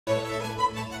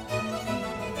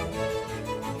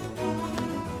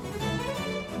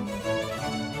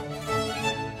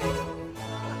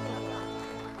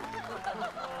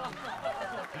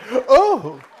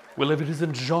Oh! Well, if it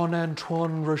isn't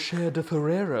Jean-Antoine Rocher de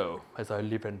Ferrero, as I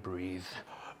live and breathe.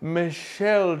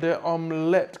 Michel de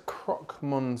Omelette Croque,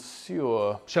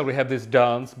 monsieur. Shall we have this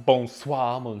dance?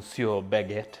 Bonsoir, Monsieur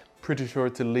Baguette. Pretty sure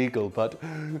it's illegal, but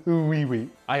oui, oui.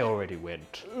 I already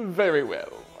went. Very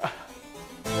well.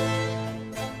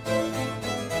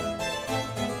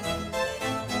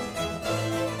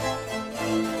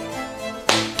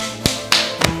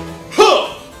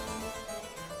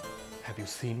 Have you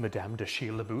seen Madame de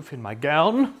Chille-Leboeuf in my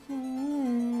gown?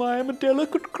 I am a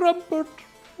delicate crumpet.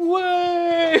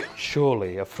 Way!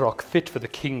 Surely a frock fit for the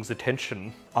king's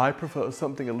attention. I prefer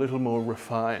something a little more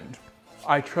refined.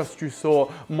 I trust you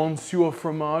saw Monsieur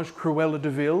Fromage Cruella de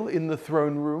Vil in the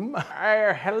throne room.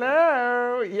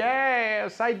 Hello,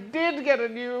 yes, I did get a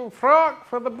new frock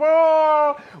for the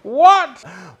ball. What?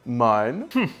 Mine?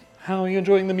 How are you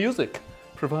enjoying the music?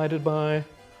 Provided by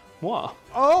moi.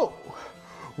 Oh!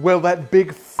 Well, that big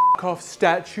f***-off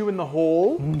statue in the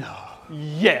hall? No.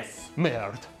 Yes!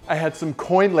 Merde. I had some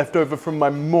coin left over from my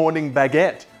morning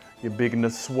baguette, you big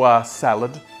Niçoise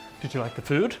salad. Did you like the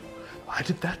food? I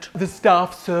did that. The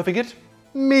staff serving it?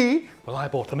 Me? Well, I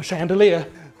bought them a chandelier.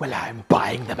 Well, I'm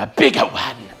buying them a bigger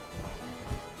one.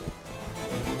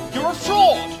 You're a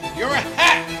fraud. You're a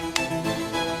hack.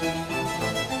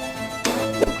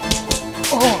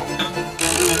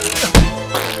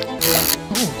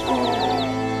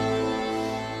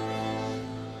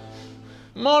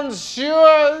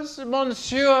 Monsieurs,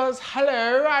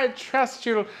 hello. I trust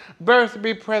you'll both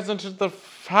be present at the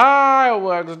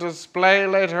fireworks display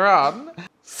later on.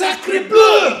 Sacre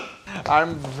bleu!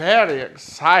 I'm very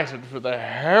excited for the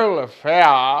whole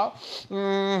affair.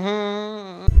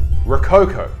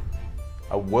 Rococo,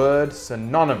 a word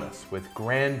synonymous with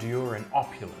grandeur and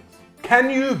opulence.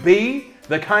 Can you be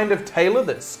the kind of tailor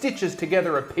that stitches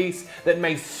together a piece that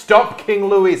may stop King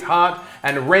Louis's heart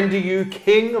and render you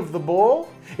king of the ball?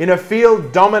 In a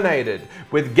field dominated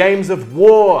with games of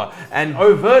war and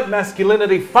overt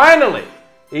masculinity, finally,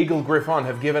 Eagle Griffon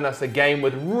have given us a game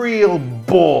with real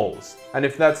balls. And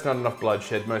if that's not enough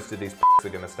bloodshed, most of these are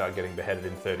going to start getting beheaded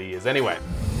in 30 years anyway.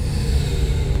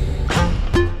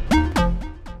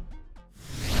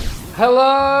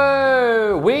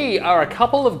 Hello! We are a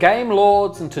couple of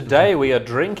Gamelords and today we are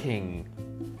drinking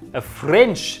a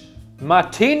French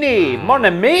martini, mon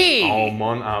ami! Oh,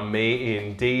 mon ami,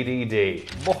 indeed.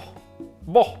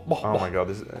 Oh my god,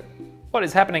 this is... What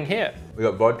is happening here? We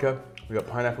got vodka, we got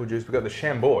pineapple juice, we got the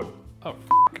Chambord. Oh,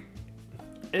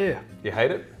 ew. You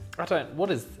hate it? I don't,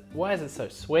 why is it so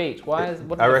sweet? What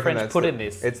did I the reckon French put in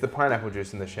this? It's the pineapple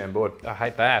juice and the Chambord. I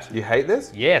hate that. You hate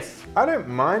this? Yes. I don't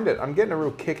mind it. I'm getting a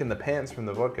real kick in the pants from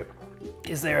the vodka.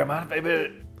 Is there a my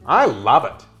favorite? I love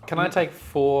it. Can I take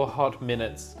 4 hot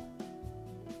minutes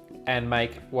and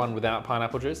make one without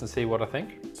pineapple juice and see what I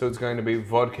think? So it's going to be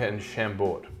vodka and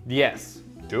Chambord. Yes.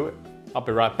 Do it. I'll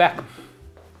be right back.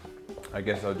 I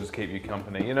guess I'll just keep you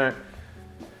company. You know,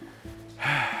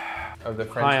 of the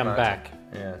French I am martini. back.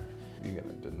 Yeah, you're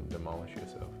gonna demolish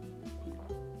yourself.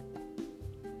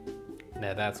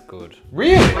 Now that's good.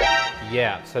 Really?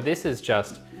 Yeah, so this is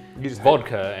just You just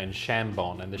vodka and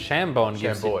Chambon, and the Chambon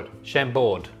gives Chambord.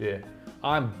 Chambord. Yeah.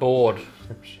 I'm bored.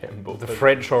 Chambord. The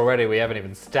French already, we haven't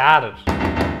even started.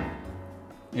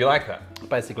 You like that?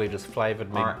 Basically just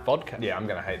flavoured me Alright. vodka. Yeah, I'm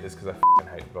gonna hate this because I f***ing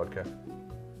hate vodka.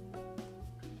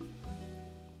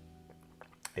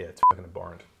 Yeah, it's f***ing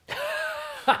abhorrent.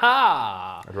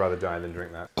 Haha! I'd rather die than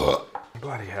drink that.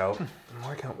 Bloody hell.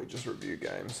 Why can't we just review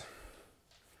games?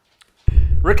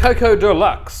 Rococo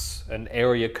Deluxe, an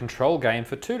area control game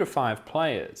for 2 to 5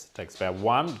 players. It takes about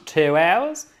 1 to 2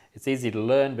 hours. It's easy to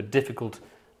learn but difficult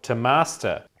to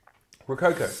master.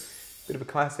 Rococo, bit of a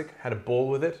classic, had a ball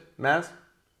with it. Maz,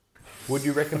 would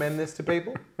you recommend this to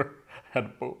people? Had a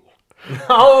ball.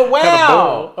 Oh,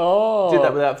 wow! Oh. Did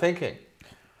that without thinking.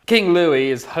 King Louis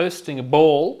is hosting a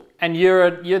ball and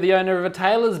you're the owner of a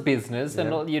tailor's business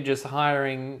and you're just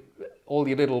hiring all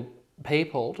your little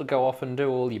people to go off and do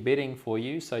all your bidding for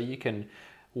you so you can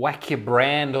whack your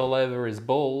brand all over his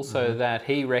ball so that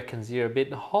he reckons you're a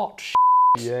bit hot.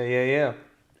 Yeah.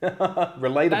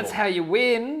 Relatable. That's how you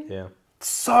win. Yeah.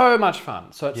 So much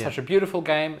fun. So it's such a beautiful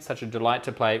game. It's such a delight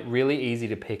to play. Really easy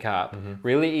to pick up.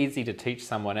 Really easy to teach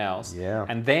someone else. Yeah.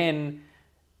 And then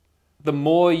the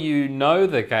more you know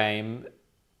the game,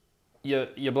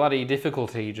 your bloody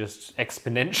difficulty just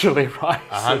exponentially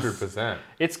rises. 100%.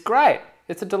 It's great.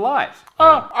 It's a delight.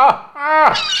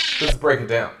 Let's break it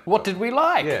down. What did we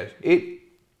like? Yeah, it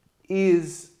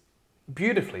is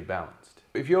beautifully balanced.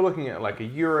 If you're looking at like a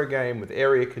Euro game with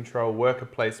area control, worker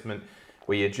placement,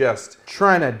 where you're just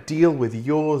trying to deal with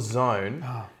your zone,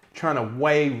 trying to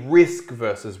weigh risk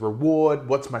versus reward.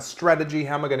 What's my strategy?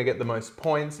 How am I going to get the most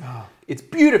points? It's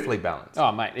beautifully balanced.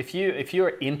 Oh, mate, if you're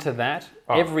into that,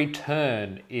 every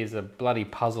turn is a bloody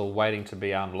puzzle waiting to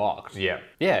be unlocked. Yeah.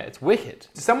 Yeah, it's wicked.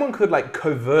 Someone could like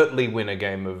covertly win a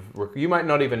game of Rococo. You might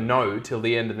not even know till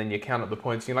the end, and then you count up the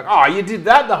points and you're like, oh, you did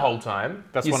that the whole time.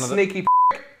 That's you one of the- sneaky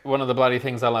One of the bloody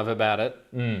things I love about it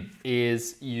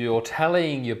is you're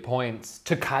tallying your points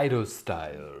Takedo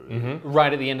style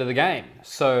right at the end of the game.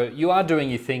 So you are doing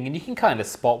your thing and you can kind of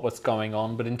spot what's going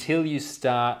on, but until you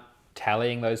start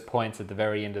tallying those points at the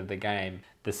very end of the game,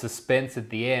 the suspense at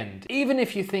the end, even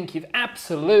if you think you've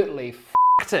absolutely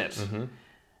f***ed it,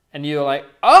 and you're like,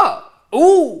 oh,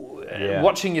 ooh,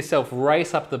 watching yourself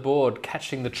race up the board,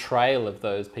 catching the trail of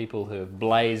those people who have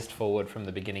blazed forward from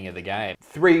the beginning of the game.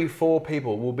 3, 4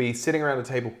 people will be sitting around the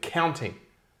table counting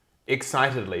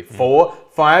excitedly. 4,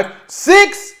 5,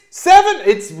 6, 7.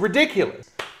 It's ridiculous.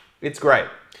 It's great.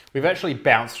 We've actually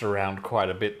bounced around quite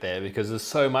a bit there because there's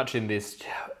so much in this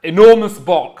enormous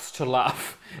box to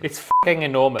love. It's fucking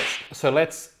enormous. So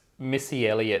let's Missy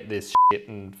Elliott this shit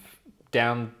and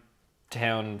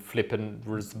downtown flip and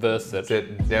reverse it.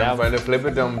 Sit down by the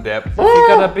flipper-dum dep. You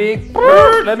got a big,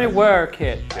 let me work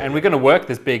it. And we're going to work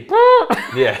this big,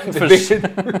 Yeah,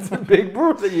 it's a big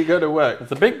brute that you got to work.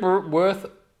 it's a big worth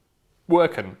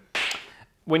working.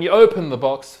 When you open the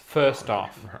box, first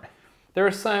off, there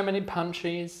are so many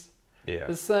punchies. Yeah.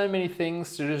 There's so many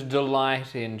things to just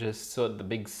delight in, just sort of the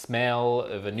big smell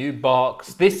of a new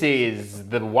box. This is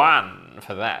the one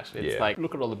for that. It's like,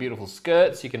 look at all the beautiful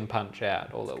skirts you can punch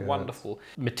out, all the wonderful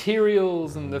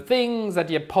materials and the things that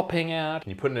you're popping out.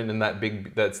 You put it in that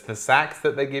big, that's the sacks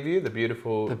that they give you, the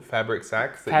beautiful fabric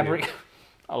sacks. Fabric.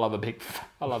 I love a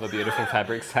beautiful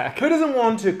fabric sack. Who doesn't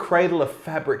want to cradle a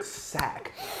fabric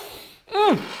sack?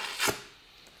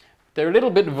 They're a little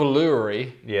bit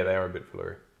veloury. Yeah, they are a bit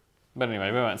flurry. But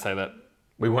anyway, we won't say that.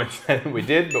 We won't say that we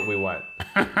did, but we won't.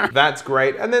 That's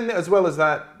great. And then as well as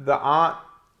that, the art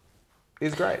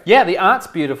is great. Yeah, the art's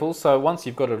beautiful. So once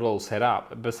you've got it all set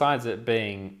up, besides it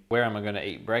being where am I going to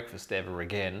eat breakfast ever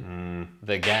again,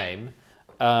 the game,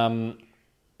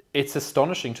 it's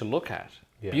astonishing to look at.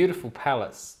 Yeah. Beautiful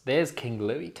palace. There's King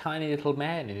Louis, tiny little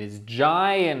man in his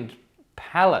giant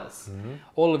palace.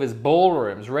 All of his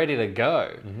ballrooms ready to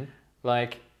go.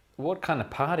 Like, what kind of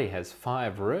party has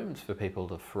 5 rooms for people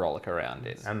to frolic around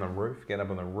in? And the roof, get up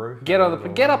on the roof. Get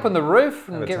up on the roof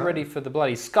and get ready for the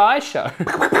bloody Sky Show.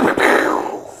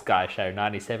 Sky Show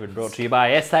 97 brought to you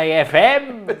by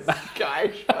SAFM.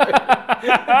 Sky Show.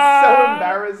 It's so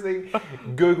embarrassing.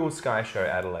 Google Sky Show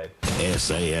Adelaide.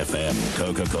 SAFM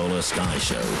Coca-Cola Sky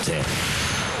Show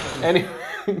 10.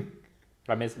 Anyway.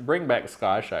 I miss, bring back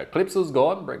Sky Show. Clipsel's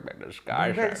gone, bring back the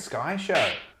Sky Show. Sky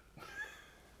Show.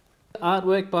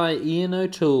 Artwork by Ian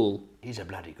O'Toole. He's a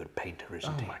bloody good painter,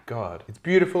 isn't he? Oh my God. It's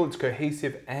beautiful, it's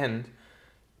cohesive, and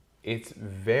it's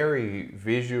very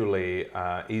visually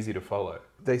easy to follow.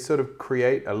 They sort of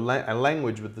create a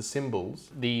language with the symbols.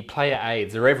 The player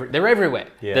aids are they're everywhere.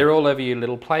 Yeah. They're all over your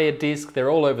little player disc, they're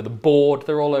all over the board,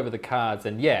 they're all over the cards,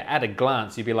 and yeah, at a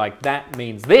glance you'd be like, that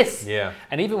means this. Yeah.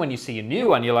 And even when you see a new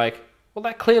one, you're like, well,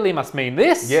 that clearly must mean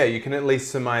this. Yeah, you can at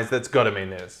least surmise that's got to mean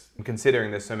this. And considering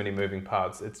there's so many moving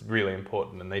parts, it's really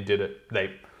important, and they did it.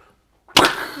 They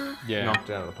knocked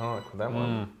it out of the park with that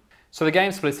one. So the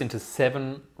game splits into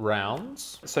 7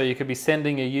 rounds. So you could be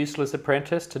sending a useless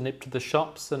apprentice to nip to the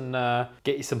shops and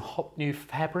get you some hot new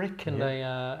fabric and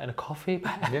a coffee,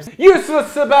 perhaps.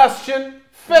 Useless Sebastian,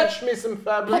 fetch me some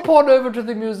fabric. Hop on over to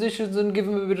the musicians and give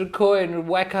them a bit of coin and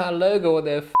whack our logo on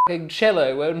their fucking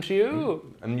cello, won't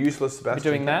you? And useless Sebastian. You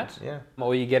doing that? Yeah.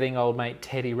 Or are you getting old mate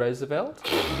Teddy Roosevelt?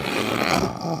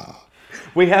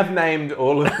 We have named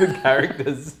all of the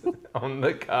characters on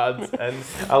the cards, and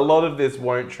a lot of this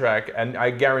won't track, and I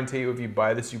guarantee you if you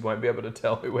buy this, you won't be able to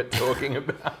tell who we're talking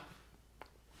about.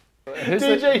 Who's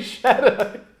DJ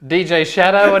Shadow. DJ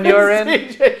Shadow on your end?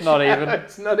 DJ Not Shadow. even.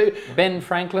 It's not even. Ben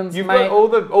Franklin's You've mate.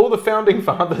 got all the founding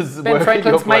fathers. Ben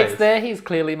Franklin's mate's there. He's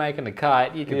clearly making a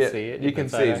kite. You can see it. You can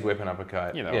see he's whipping up a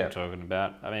kite. You know what I'm talking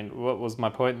about. I mean, what was my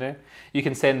point there? You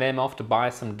can send them off to buy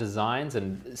some designs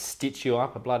and stitch you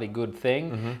up a bloody good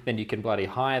thing. Then you can bloody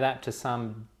hire that to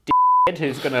some d***head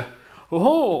who's going to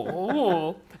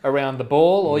around the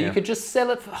ball. Or you could just sell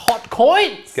it for hot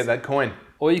coins. Get that coin.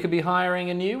 Or you could be hiring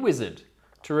a new wizard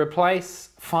to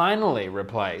finally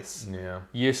replace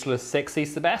useless sexy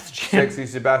Sebastian. Sexy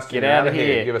Sebastian, Get out of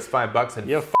here. Give us $5 and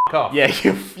You're f*** off. Yeah,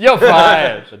 you're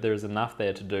fired. But there's enough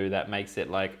there to do that makes it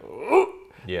like,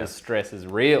 the stress is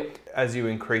real. As you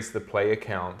increase the player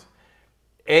count,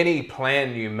 any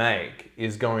plan you make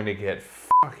is going to get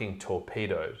fucking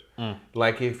torpedoed.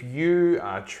 Like if you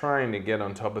are trying to get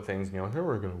on top of things and you're like, oh,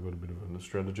 we're going to put a bit of a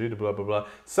strategy to blah, blah, blah.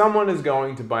 Someone is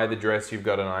going to buy the dress you've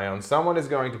got an eye on. Someone is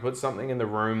going to put something in the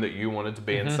room that you wanted to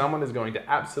be in. Someone is going to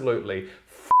absolutely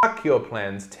fuck your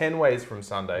plans 10 ways from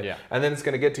Sunday. Yeah. And then it's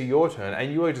going to get to your turn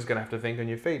and you are just going to have to think on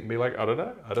your feet and be like, I don't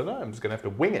know. I'm just going to have to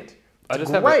wing it. I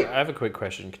have a quick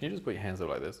question. Can you just put your hands up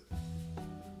like this?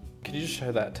 Can you just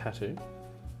show that tattoo?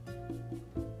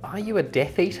 Are you a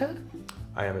Death Eater?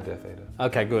 I am a Death Eater.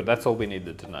 Okay, good. That's all we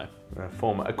needed to know.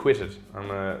 Former acquitted.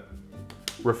 I'm a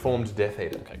reformed Death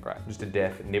Eater. Okay, great. Just a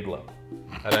death nibbler.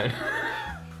 I don't...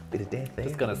 bit of death there.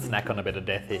 Just gonna snack on a bit of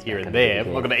death here and there.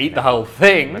 I'm not gonna eat the whole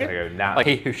thing. I'm not gonna go nuts. Like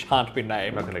he who shan't be named.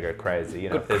 I'm not gonna go crazy. You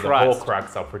know, Good if there's Christ. a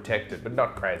Horcrux, I'll protect it, but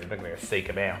not crazy. I'm not gonna go seek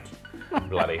him out.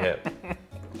 Bloody hip.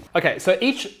 Okay, so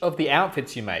each of the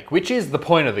outfits you make, which is the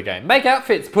point of the game, make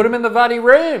outfits, put them in the bloody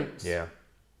rooms. Yeah.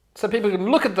 So people can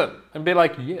look at them and be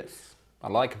like, yes, I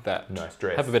like that. Nice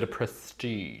dress. Have a bit of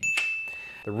prestige.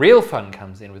 The real fun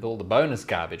comes in with all the bonus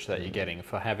garbage that you're getting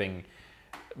for having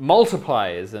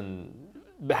multipliers and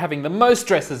having the most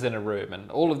dresses in a room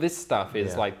and all of this stuff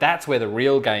is like, that's where the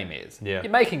real game is. Yeah.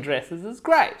 You're making dresses is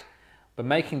great, but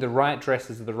making the right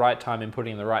dresses at the right time and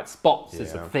putting in the right spots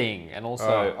is a thing. And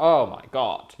also, oh my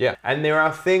God. Yeah, and there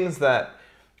are things that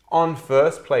on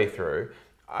first playthrough,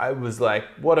 I was like,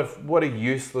 what a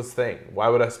useless thing. Why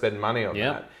would I spend money on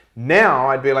that? Now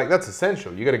I'd be like, that's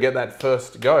essential. You got to get that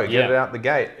first go, get it out the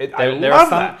gate. I love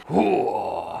that.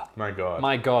 My God.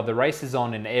 My God, the race is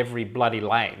on in every bloody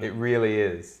lane. It really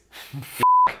is.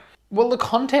 Well, the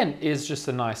content is just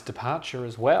a nice departure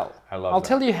as well. I'll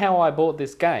tell you how I bought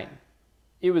this game.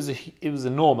 It was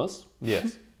enormous.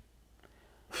 Yes.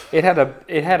 It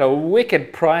had a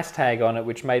wicked price tag on it,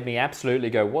 which made me absolutely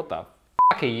go, what the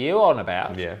fuck are you on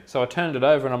about? Yeah. So I turned it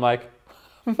over and I'm like,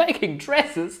 making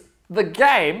dresses? The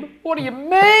game? What do you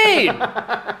mean?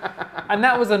 And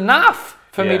that was enough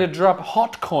for me to drop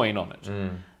hot coin on it.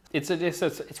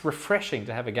 It's refreshing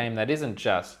to have a game that isn't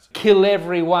just kill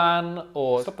everyone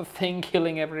or stop the thing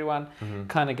killing everyone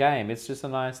kind of game. It's just a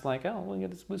nice like, oh, we're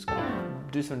just gonna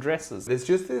do some dresses. It's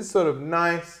just this sort of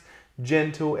nice,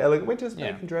 gentle, elegant. We're just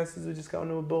making dresses. We're just going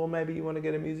to a ball. Maybe you want to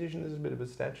get a musician. There's a bit of a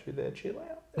statue there. Chill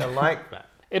out. I like that.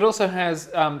 It also has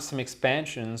some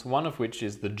expansions, one of which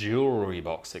is the jewelry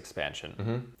box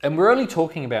expansion. And we're only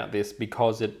talking about this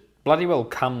because it bloody well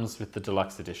comes with the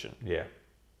deluxe edition. Yeah.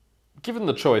 Given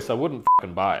the choice, I wouldn't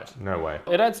fucking buy it. No way.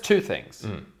 It adds two things.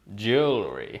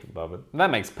 Jewelry. Love it. And that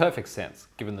makes perfect sense,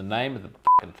 given the name of the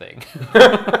fucking thing.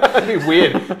 That'd be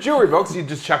weird. Jewelry box, you'd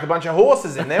just chuck a bunch of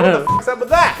horses in there. What the fuck's up with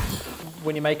that?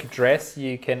 When you make a dress,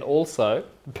 you can also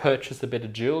purchase a bit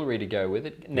of jewelry to go with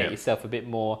it, net yourself a bit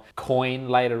more coin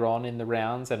later on in the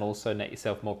rounds, and also net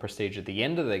yourself more prestige at the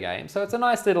end of the game. So it's a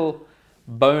nice little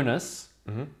bonus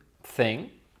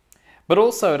thing. But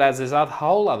also it has this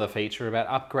whole other feature about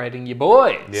upgrading your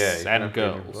boys and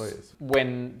girls.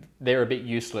 When they're a bit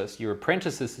useless, your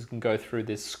apprentices can go through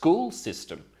this school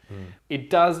system. It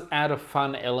does add a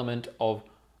fun element of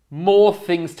more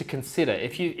things to consider.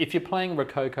 If you're playing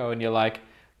Rococo and you're like,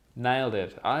 nailed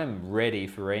it, I'm ready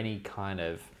for any kind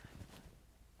of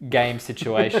game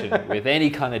situation with any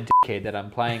kind of dickhead that I'm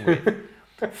playing with,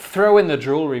 throw in the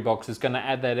jewelry box is going to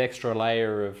add that extra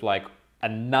layer of like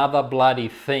another bloody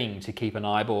thing to keep an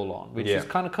eyeball on, which is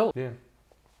kind of cool. Yeah.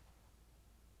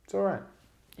 It's all right.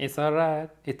 It's all right.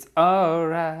 It's all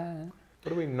right. What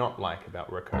do we not like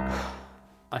about Rococo?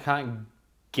 I can't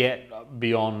get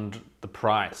beyond the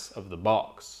price of the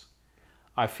box.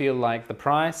 I feel like the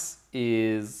price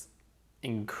is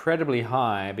incredibly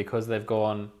high because they've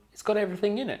gone, it's got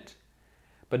everything in it.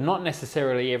 But not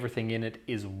necessarily everything in it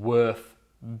is worth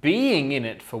being in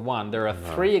it for one. There are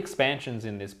 3 expansions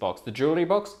in this box. The jewelry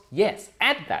box, yes,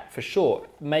 add that for sure.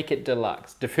 Make it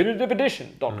deluxe.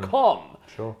 Definitiveedition.com.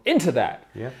 Sure. Into that.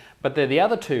 Yeah. But they're the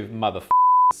other 2 motherfuckers.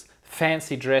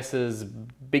 Fancy dresses,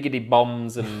 biggity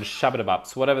bombs and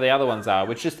shabba-da-bups, whatever the other ones are,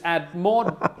 which just add more,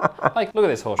 like, look at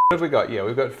this horse. What have we got? Yeah,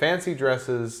 we've got fancy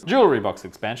dresses. Jewelry box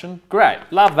expansion, great,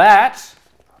 love that.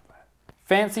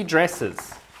 Fancy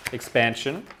dresses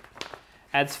expansion,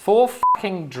 adds 4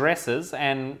 fucking dresses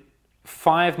and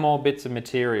 5 more bits of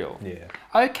material. Yeah.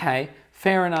 Okay,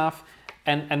 fair enough.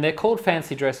 And they're called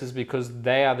fancy dresses because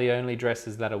they are the only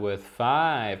dresses that are worth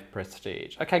 5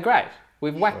 prestige. Okay, great.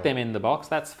 We've whacked them in the box,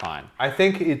 that's fine. I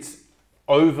think it's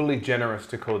overly generous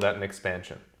to call that an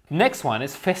expansion. Next one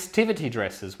is festivity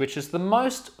dresses, which is the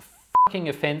most fucking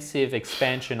offensive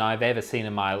expansion I've ever seen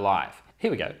in my life. Here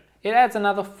we go. It adds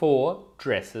another 4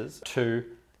 dresses to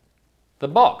the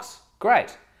box.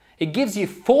 Great. It gives you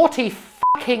 40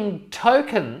 fucking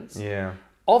tokens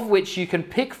of which you can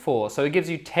pick 4. So it gives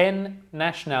you 10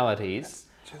 nationalities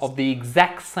of the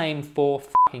exact same 4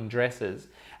 fucking dresses.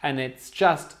 And it's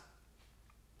just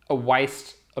a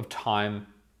waste of time,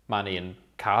 money, and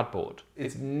cardboard.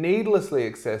 It's needlessly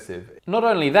excessive. Not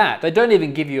only that, they don't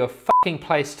even give you a fucking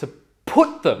place to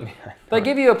put them. They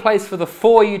give you a place for the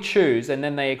 4 you choose, and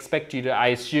then they expect you to, I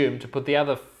assume, to put the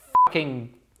other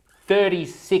fucking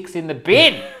 36 in the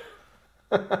bin.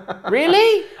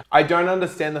 Really? I don't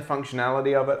understand the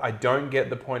functionality of it. I don't get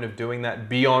the point of doing that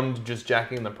beyond just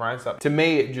jacking the price up. To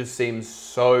me, it just seems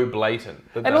so blatant.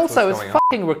 And also, it's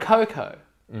fucking Rococo.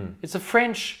 It's a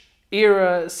French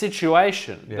era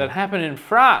situation that happened in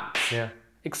France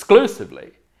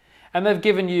exclusively. And they've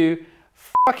given you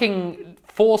fucking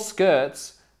 4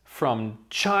 skirts from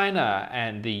China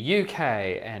and the UK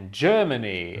and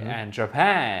Germany and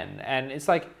Japan. And it's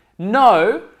like,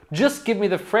 no, just give me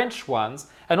the French ones,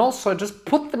 and also just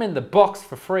put them in the box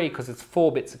for free because it's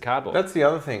 4 bits of cardboard. That's the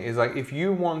other thing, is like, if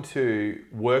you want to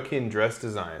work in dress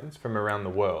designs from around the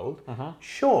world,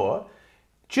 sure,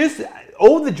 just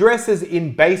all the dresses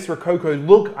in base Rococo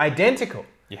look identical.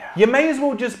 Yeah. You may as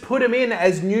well just put them in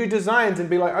as new designs and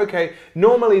be like, okay,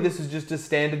 normally this is just a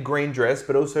standard green dress,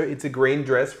 but also it's a green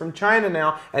dress from China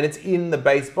now, and it's in the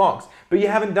base box. But you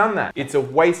haven't done that. It's a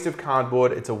waste of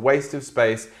cardboard, it's a waste of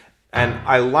space, and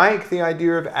I like the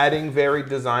idea of adding varied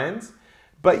designs,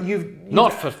 but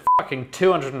not for fucking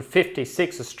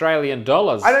 256 Australian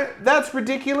dollars. That's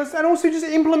ridiculous, and also just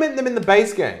implement them in the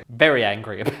base game. Very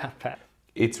angry about that.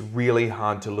 It's really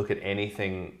hard to look at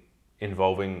anything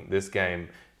involving this game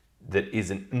that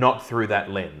isn't not through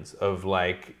that lens of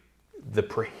like the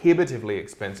prohibitively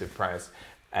expensive price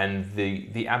and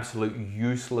the absolute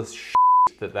useless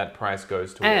shit that price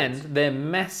goes towards. And they're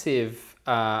massive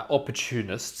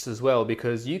opportunists as well,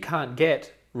 because you can't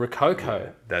get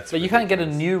Rococo. So you can't get a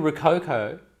new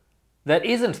Rococo that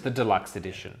isn't the deluxe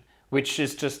edition, which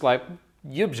is just like,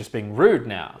 you're just being rude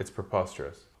now. It's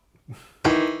preposterous.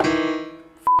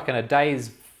 Fucking a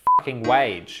day's fucking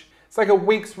wage. It's like a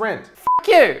week's rent. Fuck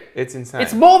you! It's insane.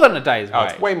 It's more than a day's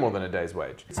wage. It's way more than a day's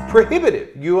wage. It's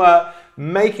prohibitive. You are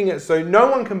making it so no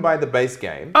one can buy the base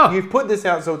game. You've put this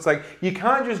out so it's like, you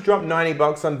can't just drop 90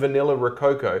 bucks on vanilla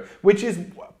Rococo, which is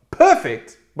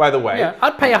perfect, by the way. Yeah,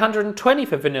 I'd pay 120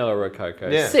 for vanilla Rococo.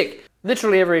 Yeah. Sick.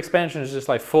 Literally every expansion is just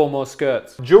like 4 more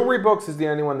skirts. Jewelry box is the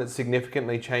only one that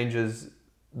significantly changes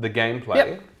the gameplay.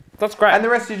 Yep. That's great. And the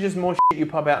rest is just more shit you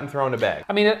pop out and throw in a bag.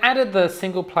 I mean, it added the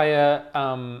single player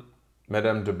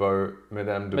Madame de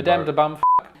Bum.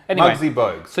 Anyway, Muggsy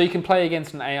Bogues. So you can play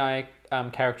against an AI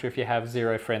character if you have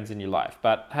 0 friends in your life.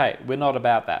 But hey, we're not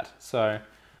about that. So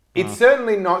it's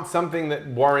certainly not something that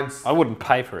warrants... I wouldn't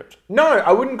pay for it. No,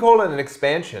 I wouldn't call it an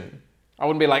expansion. I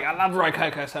wouldn't be like, I love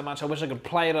Rococo so much, I wish I could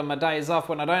play it on my days off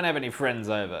when I don't have any friends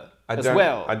over I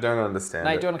don't understand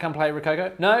Nate, do you want to come play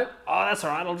Rococo? No? Oh, that's all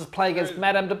right, I'll just play against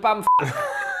Madame de Bum.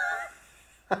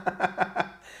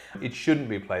 It shouldn't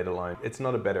be played alone. It's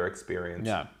not a better experience.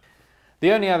 No.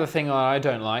 The only other thing I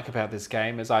don't like about this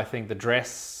game is I think the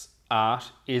dress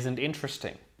art isn't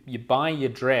interesting. You buy your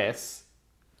dress,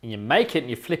 and you make it and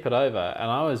you flip it over, and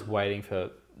I was waiting for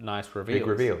nice reveals. Big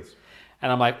reveals.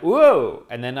 And I'm like, whoa!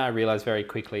 And then I realized very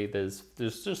quickly there's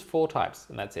just 4 types,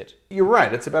 and that's it. You're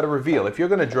right, it's about a reveal. If you're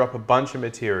going to drop a bunch of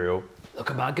material,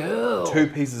 look at my girl, 2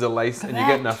 pieces of lace, and you're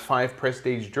getting a 5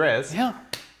 prestige dress,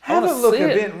 have a look a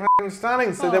bit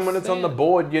stunning. So then when it's on the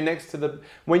board, you're next to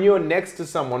when you're next to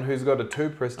someone who's got a 2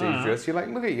 prestige dress, you're like,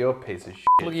 look at your piece of shit.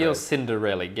 Look at your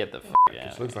Cinderella, get the f out.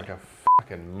 It looks like a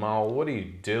fucking mole. What are you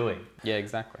doing? Yeah,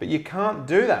 exactly. But you can't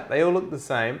do that. They all look the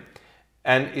same,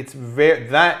 and it's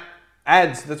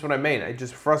that's what I mean. It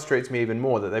just frustrates me even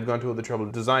more that they've gone to all the trouble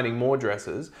of designing more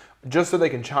dresses just so they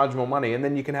can charge more money, and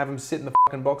then you can have them sit in the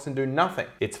fucking box and do nothing.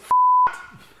 It's Is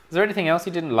there anything else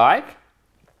you didn't like?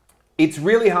 It's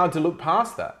really hard to look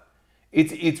past that.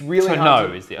 It's really hard. So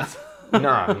no is the answer.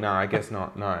 No, I guess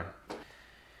not. No.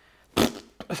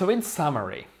 So in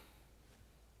summary,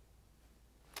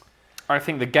 I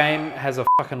think the game has a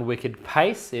fucking wicked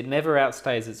pace. It never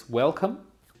outstays its welcome.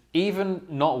 Even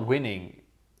not winning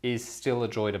is still a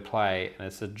joy to play, and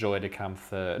it's a joy to come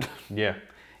third. Yeah.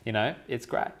 You know, it's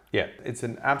great. Yeah, it's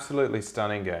an absolutely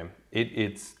stunning game.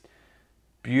 It's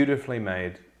beautifully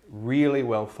made, really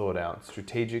well thought out,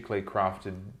 strategically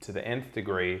crafted to the nth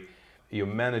degree. You're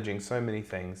managing so many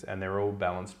things, and they're all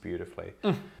balanced beautifully.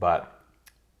 But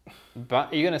are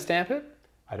you going to stamp it?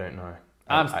 I don't know.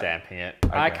 I'm stamping it.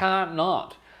 Okay. I can't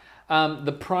not.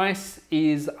 The price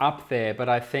is up there, but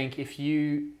I think if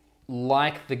you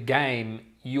like the game,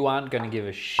 you aren't going to give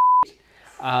a shit.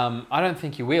 I don't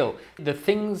think you will. The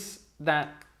things that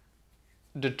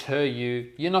deter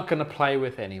you, you're not going to play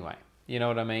with anyway. You know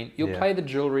what I mean? You'll play the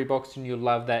jewelry box and you'll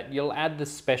love that. You'll add the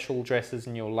special dresses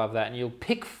and you'll love that. And you'll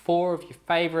pick 4 of your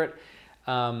favorite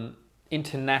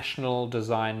international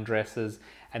design dresses,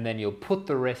 and then you'll put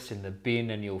the rest in the bin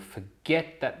and you'll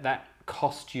forget that that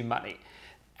cost you money.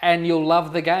 And you'll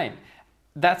love the game.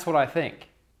 That's what I think.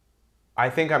 I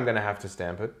think I'm going to have to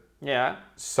stamp it. Yeah.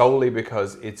 Solely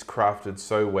because it's crafted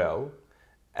so well.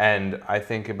 And I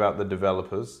think about the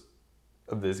developers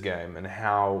of this game and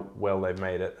how well they've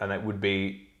made it. And it would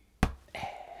be...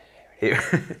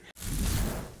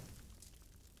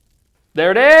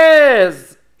 There it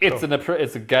is! It's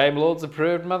it's a Gamelords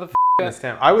approved motherfucker.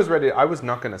 Stamp. I was ready. I was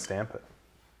not going to stamp it.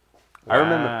 Wow. I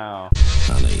remember.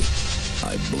 Honey,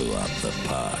 I blew up the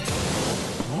park.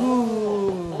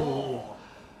 Ooh.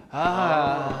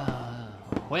 Ah.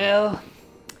 Well,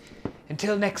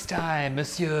 until next time,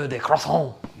 Monsieur de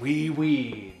Croissant. Oui,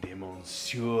 oui, de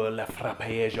Monsieur le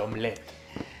Frappage Omelette.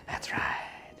 That's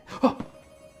right. Oh,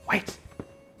 wait.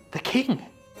 The king.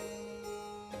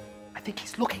 I think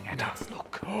he's looking at us.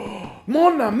 Look.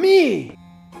 Mon ami!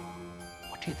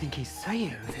 What do you think he's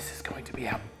saying? This is going to be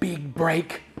our big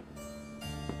break.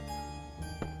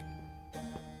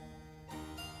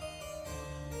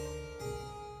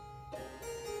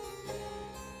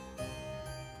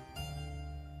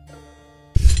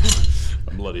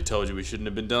 I bloody told you we shouldn't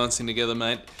have been dancing together,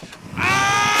 mate.